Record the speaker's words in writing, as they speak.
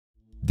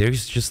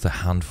there's just a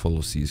handful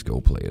of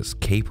CSGO players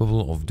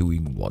capable of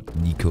doing what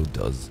NiKo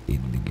does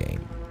in the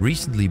game.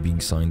 Recently being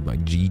signed by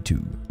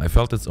G2, I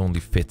felt it's only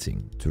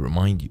fitting to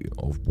remind you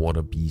of what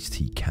a beast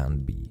he can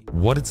be.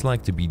 What it's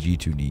like to be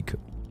G2 NiKo.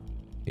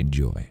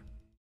 Enjoy.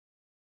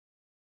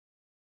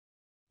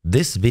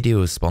 This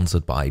video is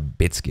sponsored by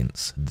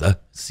Bitskins, the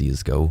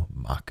CSGO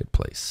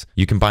marketplace.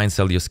 You can buy and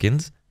sell your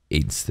skins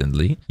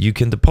instantly. You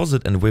can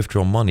deposit and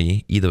withdraw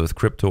money either with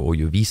crypto or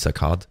your Visa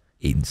card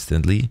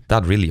instantly.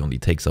 That really only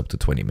takes up to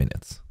 20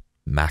 minutes.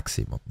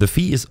 Maximum. The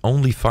fee is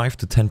only 5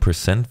 to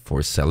 10%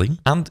 for selling,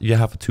 and you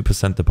have a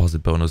 2%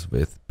 deposit bonus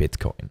with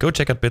Bitcoin. Go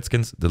check out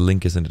Bitskins, the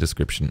link is in the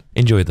description.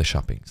 Enjoy the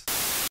shoppings.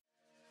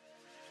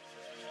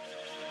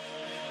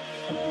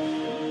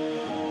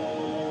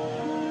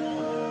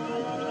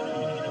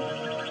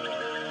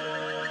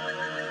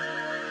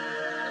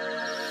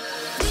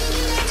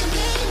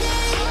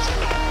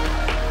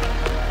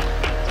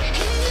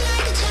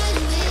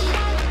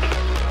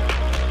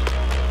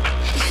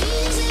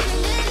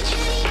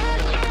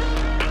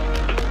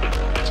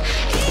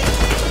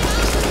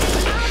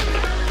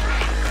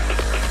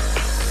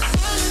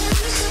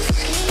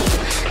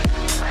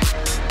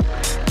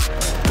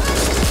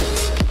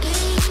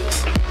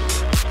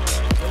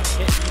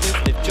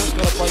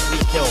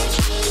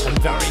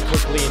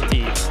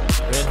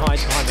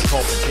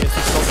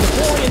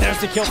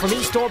 The kill from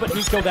eStore, but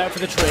NiKo there for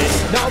the trade.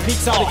 Now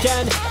peeks out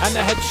again, and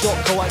the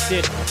headshot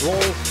collected. Roll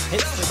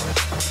hits the...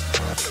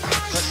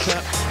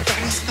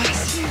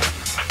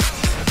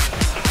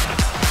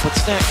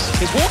 What's next?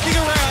 He's walking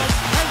around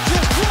and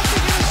just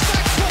walking in a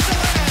stack from the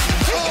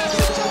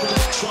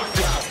land. Trucked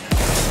out.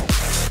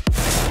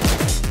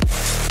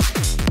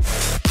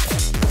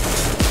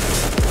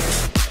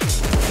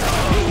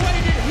 He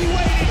waited.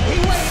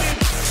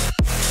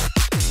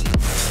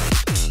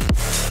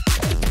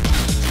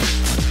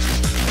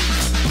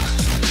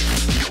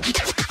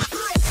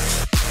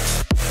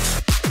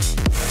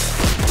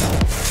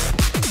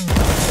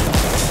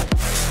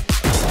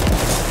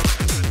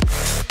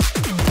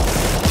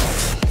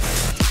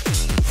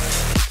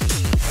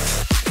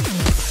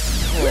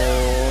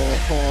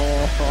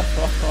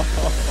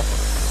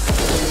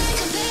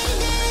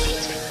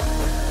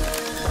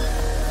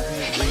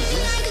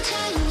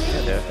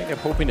 I think they're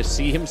hoping to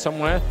see him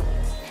somewhere.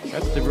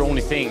 That's the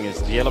only thing,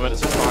 is the element of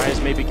surprise.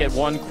 Maybe get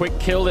one quick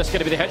kill. That's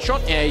going to be the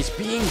headshot. Yeah, he's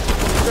being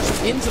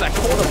just into that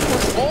corner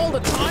push all the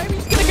time.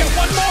 He's going to get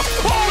one more.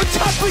 Oh,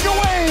 tapping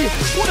away!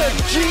 What a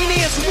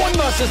genius 1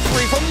 versus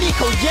 3 from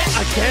NiKo yet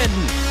again.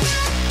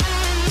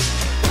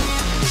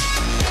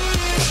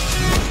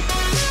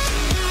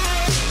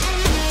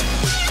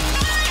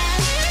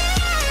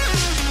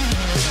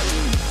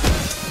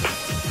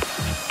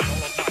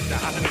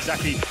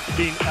 Exactly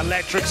been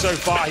electric so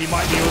far. He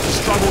might be able to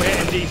struggle here,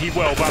 indeed he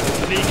will, but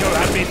NiKo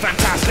has been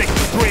fantastic.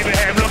 Breathing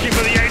him, looking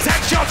for the ace,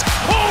 headshots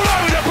all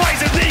over the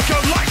place as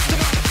NiKo likes to...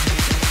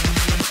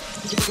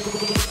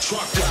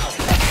 Trucked out.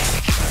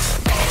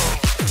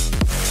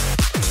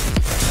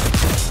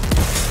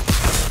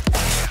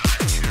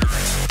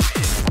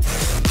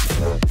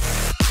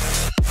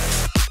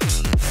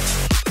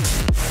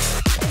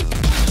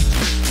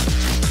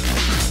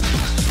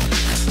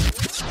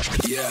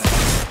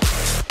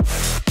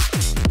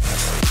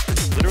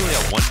 Literally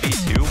a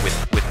 1v2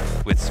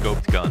 with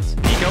scoped guns.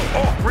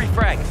 NiKo, free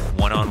frag.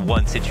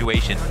 One-on-one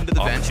situation. Into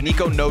the bench.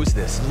 NiKo knows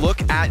this.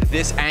 Look at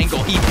this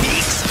angle. He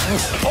peeks.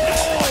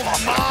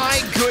 Oh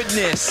my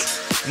goodness.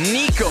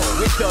 NiKo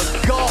with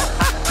the gall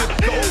to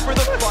go for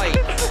the fight.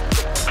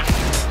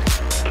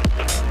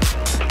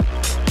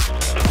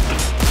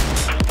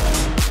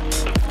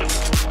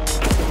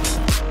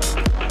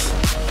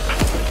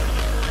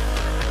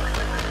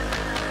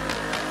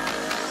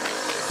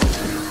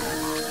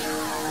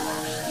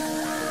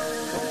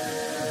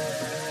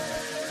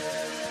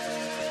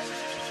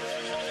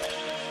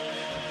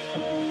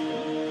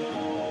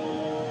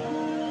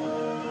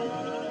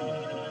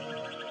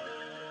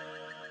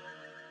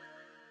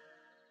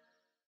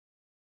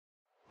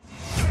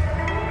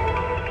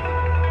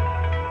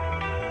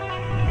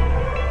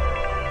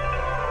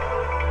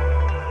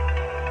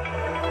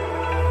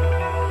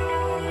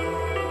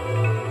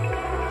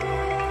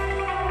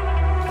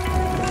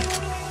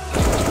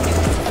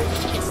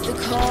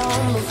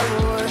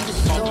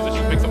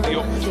 Picks up the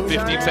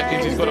 15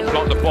 seconds, he's got to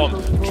plant the bomb,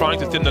 trying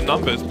to thin the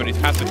numbers, but he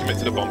has to commit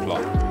to the bomb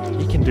plant.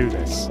 He can do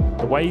this.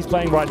 The way he's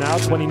playing right now,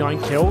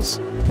 29 kills.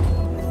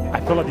 I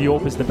feel like the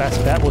AWP is the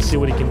best bet. We'll see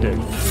what he can do.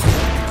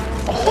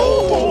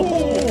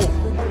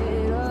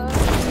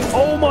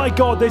 Oh my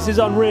god, this is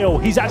unreal.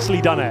 He's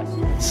actually done it.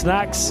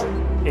 Snacks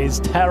is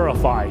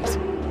terrified.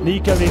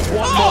 NiKo needs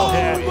one more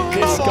here.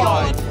 This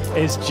guy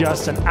is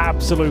just an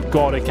absolute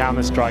god at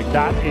Counter-Strike.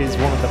 That is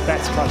one of the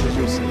best clutches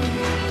you'll see.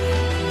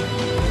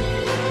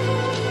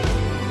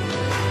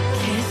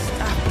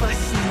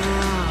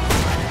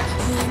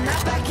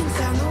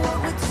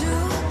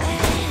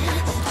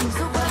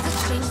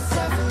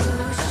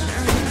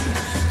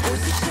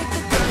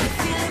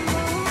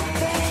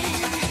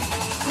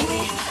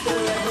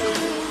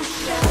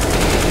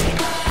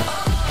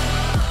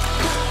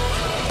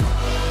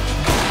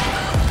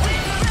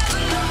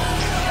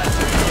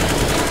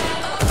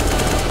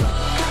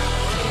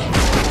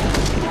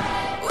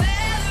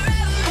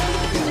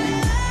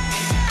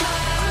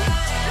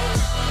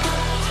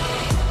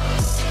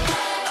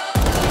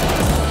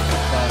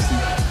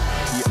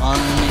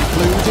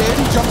 Flued in,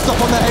 jumps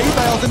up on the hay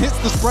bales and hits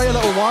the spray a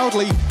little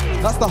wildly.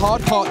 That's the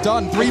hard part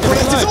done. 3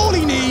 bullets is all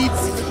he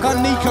needs.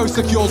 And NiKo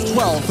secures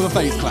 12 for the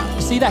FaZe clan.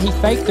 You see that he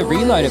faked the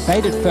reload, it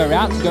baited Fur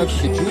out to go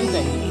for the jewel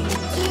there.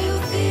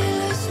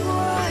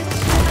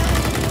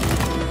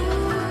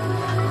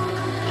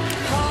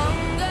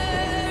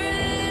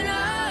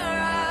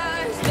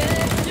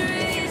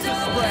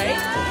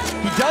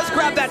 Does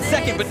grab that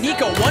second, but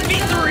NiKo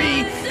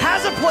 1v3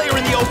 has a player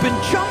in the open,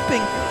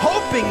 jumping,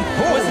 hoping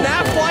for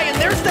Snapfly, and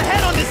there's the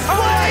head on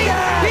display.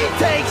 He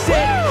takes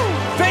it.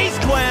 FaZe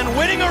Clan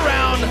winning a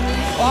round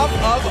off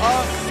of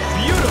a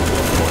beautiful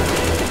play.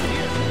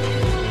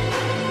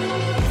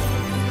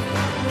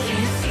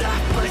 Can't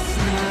stop us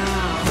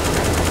now.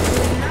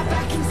 We're not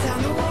backing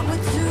down to what we're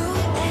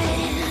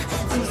doing.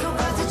 Things are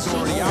about to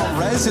change.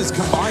 Rez has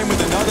combined with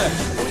another.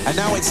 And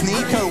now it's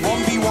NiKo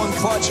 1v1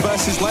 clutch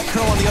versus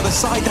Lecro on the other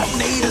side. That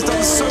nade has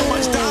done so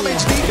much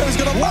damage. NiKo's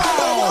gonna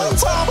one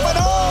tap,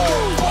 and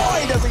oh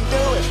boy, does he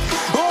do it!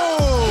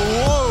 Oh,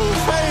 whoa,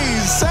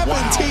 FaZe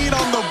 17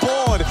 on the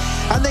board,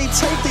 and they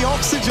take the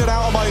oxygen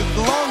out of my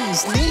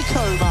lungs.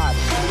 NiKo, man.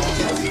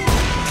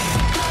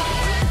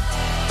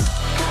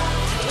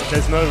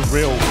 There's no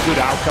real good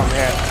outcome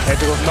here.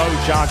 They've got no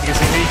chance against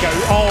NiKo.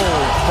 Oh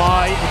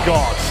my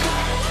God.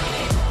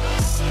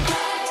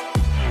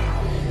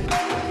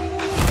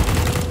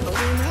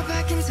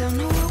 Don't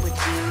know what we're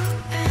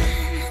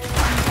doing.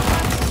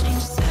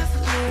 Change is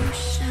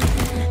evolution.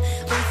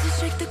 Once you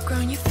shake the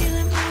ground, you feel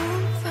it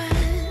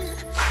moving.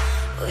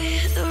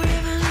 With the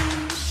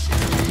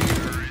revolution.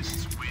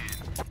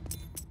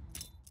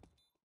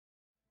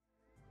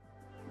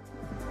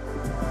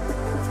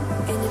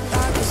 In the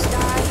darkest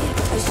night,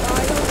 I saw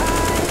your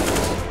eyes.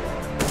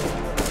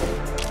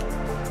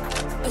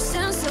 A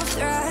sense of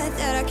threat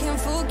that I can't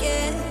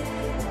forget.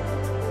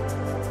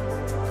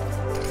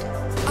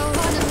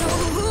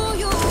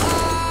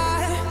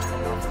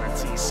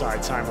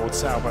 Side time will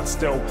tell, but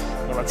still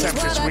they'll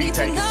attempt this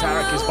retake as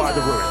Tarek is by the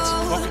ruins.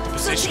 Look at the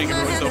positioning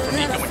and ruins though from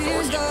NiKo and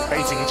Gorgie.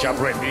 Baiting each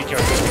other in. NiKo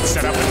has just been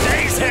set up for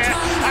days here,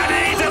 and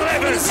he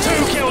delivers. 2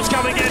 kills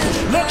coming in,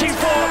 looking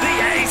for the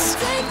ace.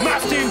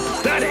 Matthew,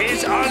 that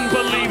is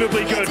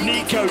unbelievably good.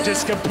 NiKo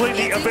just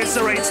completely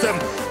eviscerates them.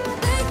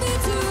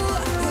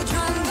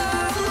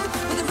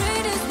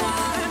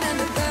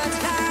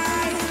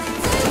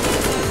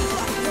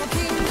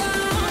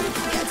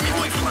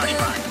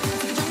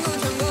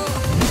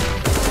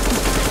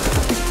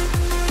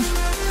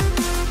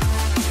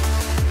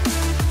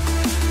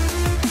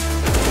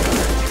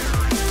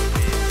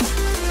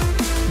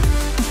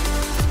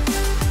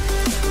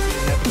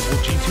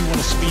 G2 want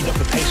to speed up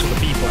the pace with the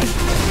B-play.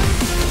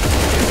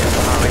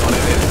 On it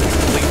is a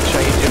complete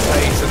change in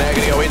pace, and they're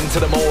going to go into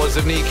the moors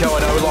of NiKo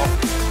and Olaf.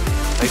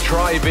 They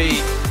try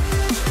B,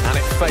 and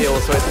it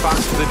fails, so it's back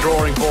to the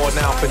drawing board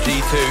now for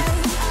G2.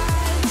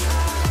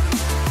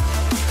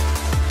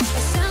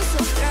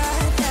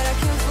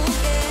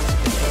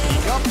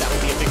 That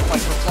would be a big play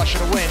for Flusher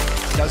to win.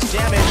 Does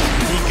damage.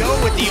 NiKo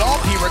with the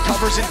ult, he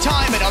recovers in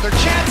time. Another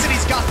chance, and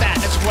he's got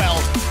that as well.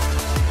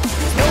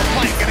 No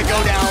flank gonna go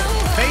down.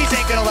 FaZe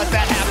ain't gonna let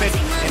that happen.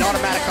 And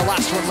Automatic, the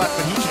last one left,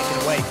 but he can't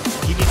get away.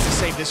 He needs to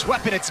save this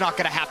weapon. It's not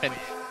gonna happen.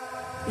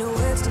 No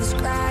words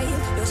describe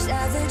your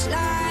savage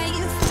life.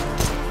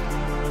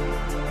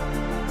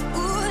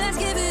 Ooh, let's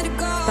give it a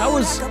go. That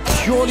was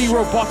purely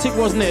robotic,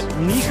 wasn't it?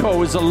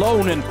 NiKo is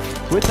alone, and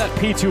with that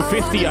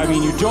P250, I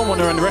mean, you don't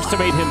want to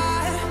underestimate him.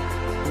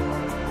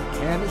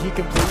 Can he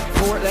complete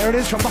for it? There it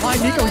is from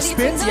behind. NiKo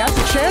spins. He has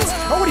the chance.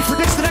 Oh, and he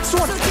predicts the next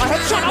one. A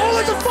headshot. Oh,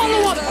 it's a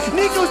follow-up.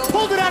 NiKo's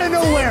pulled it out of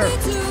nowhere.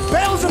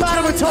 Bails him out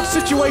of a tough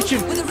situation.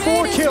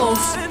 4 kills.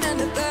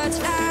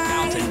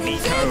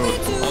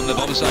 NiKo on the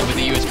bottom side with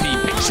the USP.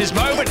 Picks his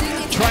moment.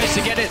 Tries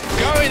to get it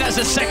going. That's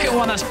the second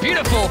one. That's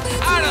beautiful.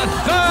 And a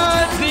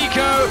third.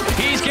 NiKo.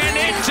 He's getting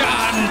it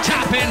done.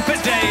 Tapping for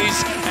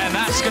days. And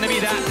that's going to be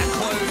that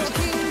close.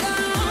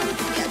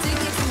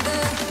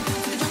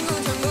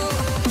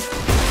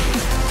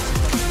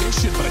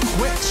 But a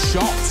quick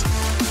shot,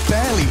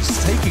 barely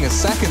just taking a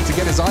second to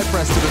get his eye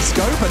pressed to the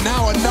scope, and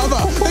now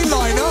another. They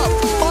line up.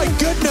 My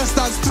goodness,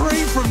 that's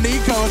 3 from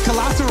NiKo. A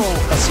collateral,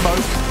 a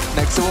smoke.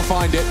 Next will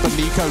find it, but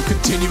NiKo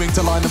continuing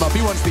to line them up.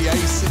 He wants the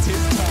ace. It's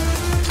his turn.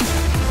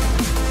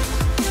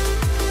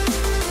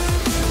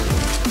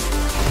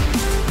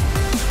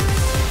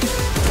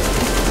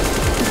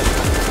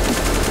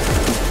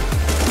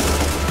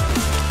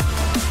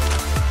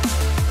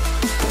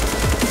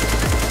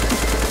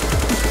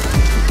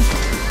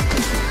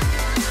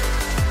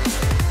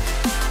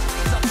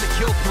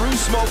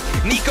 Smoke.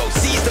 NiKo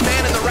sees the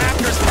man in the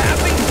rafters,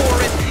 tapping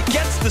for it,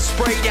 gets the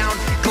spray down.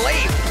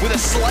 Glaive with a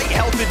slight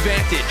health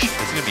advantage.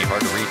 It's going to be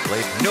hard to read.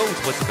 Glaive knows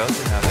what's about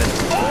to happen.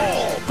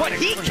 Oh, but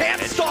he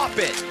can't stop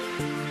it.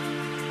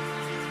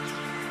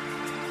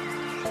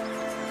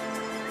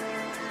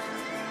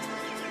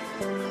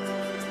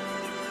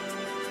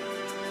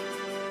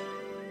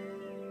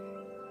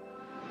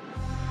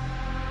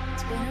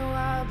 It's been a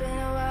while,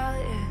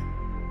 yeah.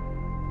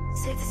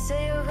 Safe to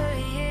say over a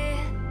year.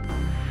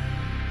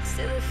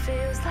 Still it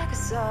feels like I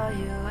saw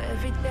you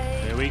every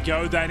day. Here we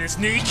go then, it's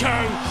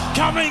NiKo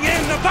coming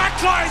in, the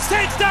backline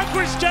takes down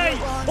Chris J.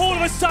 All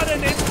of a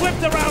sudden it's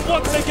flipped around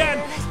once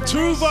again.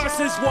 2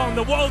 versus 1,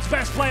 the world's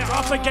best player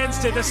up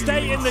against it to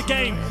stay in the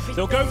game.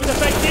 They'll go for the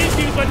fake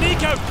defuse, but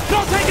NiKo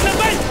not taking the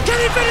bait. Can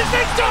he finish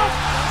things off?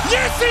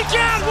 Yes he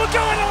can, we're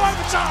going to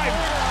overtime.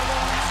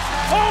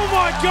 Oh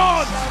my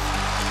God.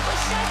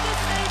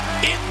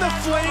 In the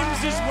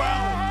flames as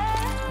well.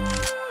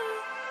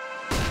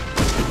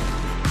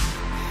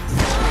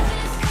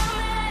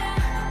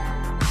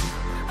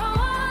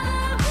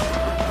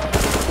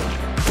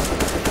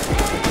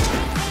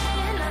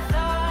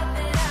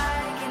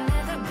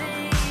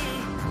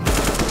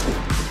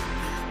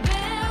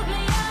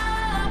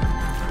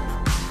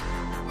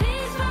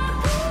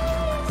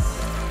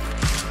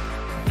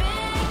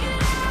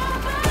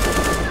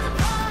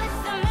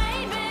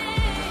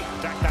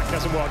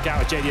 Doesn't work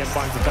out. JDM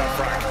finds the third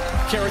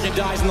frag. Kerrigan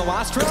dies in the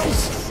last round.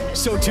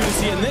 So too to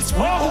see in this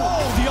one.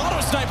 Oh, the auto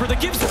sniper that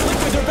gives the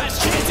Liquid their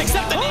best chance,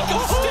 except that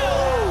NiKo's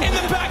still in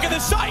the back of the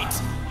sight.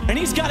 And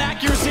he's got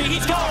accuracy.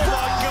 He's got. Oh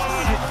my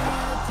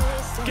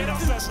God! Get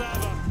off that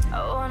server.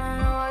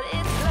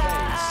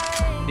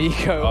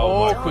 NiKo,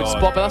 awkward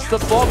spot, but that's the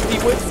bomb. He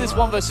wins this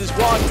 1 versus 1.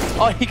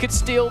 Oh, he could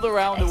steal the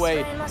round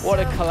away. What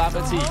a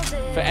calamity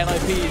for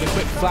NiP. The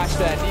quick flash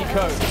there.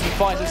 NiKo, he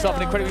finds himself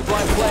an incredibly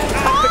blind player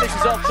and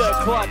finishes off the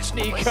clutch.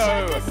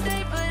 NiKo,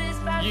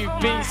 you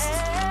beast.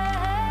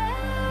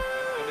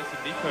 Listen,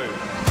 NiKo,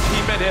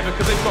 team med here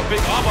because they've got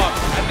big armor,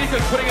 and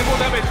NiKo's putting in more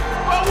damage.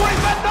 Well, what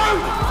is that? No!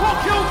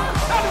 4 kills!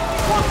 That is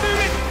one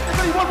unit! There's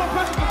only one more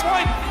person to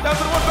find! Down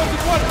to the 1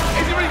 versus 1!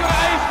 Is he really going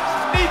to ace?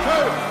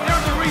 NiKo,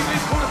 there's the reason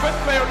he's called the best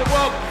player in the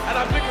world, and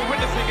I think we're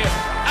witnessing it.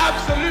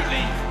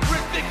 Absolutely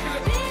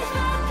ridiculous.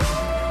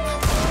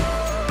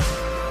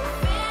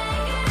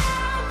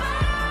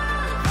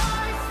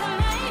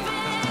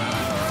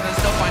 They're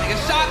still finding a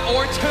shot,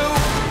 or 2,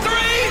 3!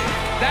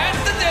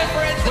 That's the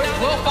difference. The Nets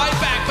will fight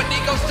back, but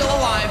NiKo's still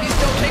alive. He's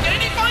still kicking,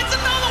 and he finds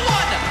another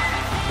one!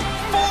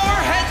 4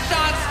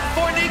 headshots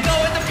for NiKo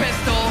in the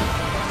pistol.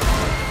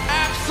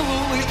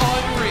 Absolutely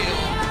unreal.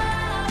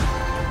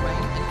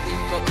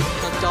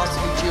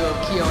 Duo of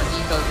Keo and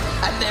NiKo,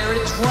 and there it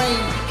is,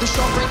 Rain. The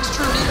shot rings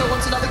true. NiKo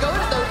wants another go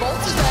at it though.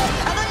 Bolt is there,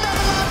 and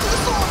another round to the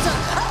slaughter.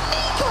 And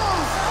NiKo,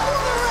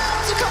 what a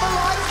round to come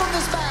alive from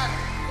this man.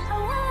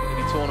 Going to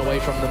be torn away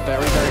from them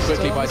very, very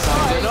quickly by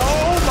Simon.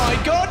 Oh my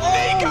God,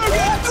 NiKo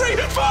gets 3,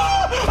 4!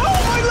 Oh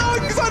my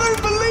lungs, I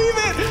don't believe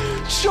it!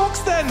 Shocks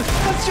then,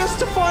 that's just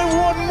to find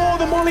one more.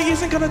 The molly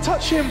isn't going to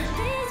touch him.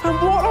 And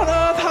what on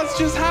earth has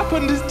just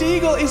happened as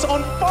Deagle is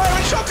on fire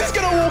and Shox is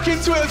going to walk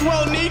into it as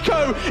well.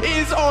 NiKo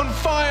is on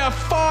fire.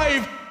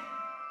 5.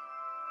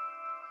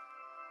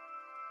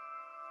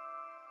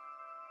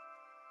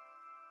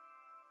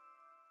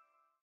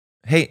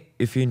 Hey,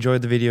 if you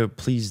enjoyed the video,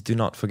 please do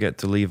not forget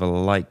to leave a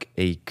like,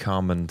 a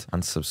comment,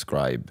 and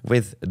subscribe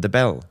with the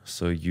bell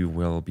so you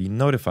will be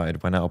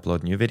notified when I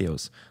upload new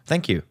videos.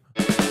 Thank you.